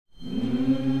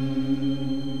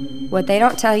What they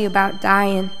don't tell you about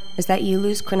dying is that you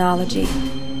lose chronology.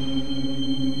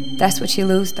 That's what you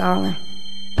lose, darling.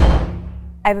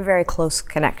 I have a very close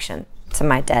connection to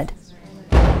my dead.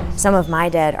 Some of my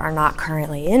dead are not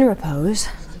currently in repose,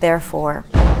 therefore,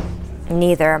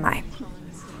 neither am I.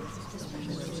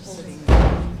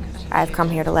 I've come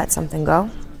here to let something go,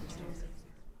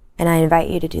 and I invite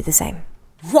you to do the same.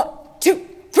 1, 2,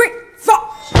 3, 4.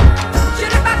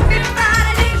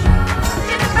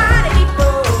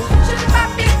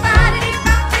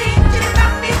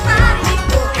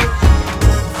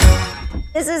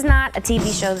 This is not a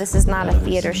TV show, this is not a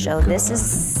theater show, this is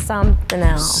something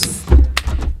else.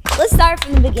 Let's start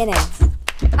from the beginning.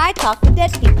 I talk to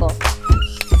dead people.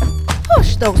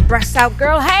 Push those breasts out,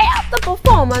 girl. Half the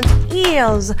performance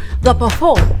is the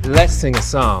performer. Let's sing a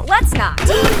song. Let's not.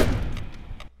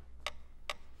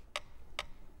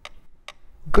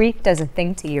 Grief does a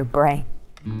thing to your brain.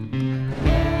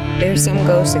 There's some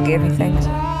ghosts that give you things,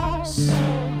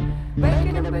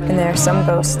 and there are some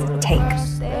ghosts that take.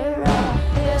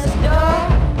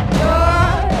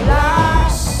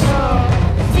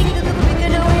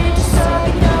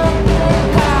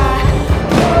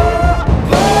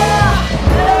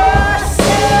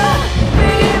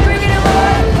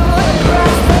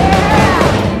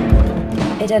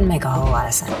 It doesn't make a whole lot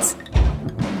of sense,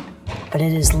 but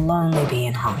it is lonely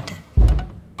being haunted.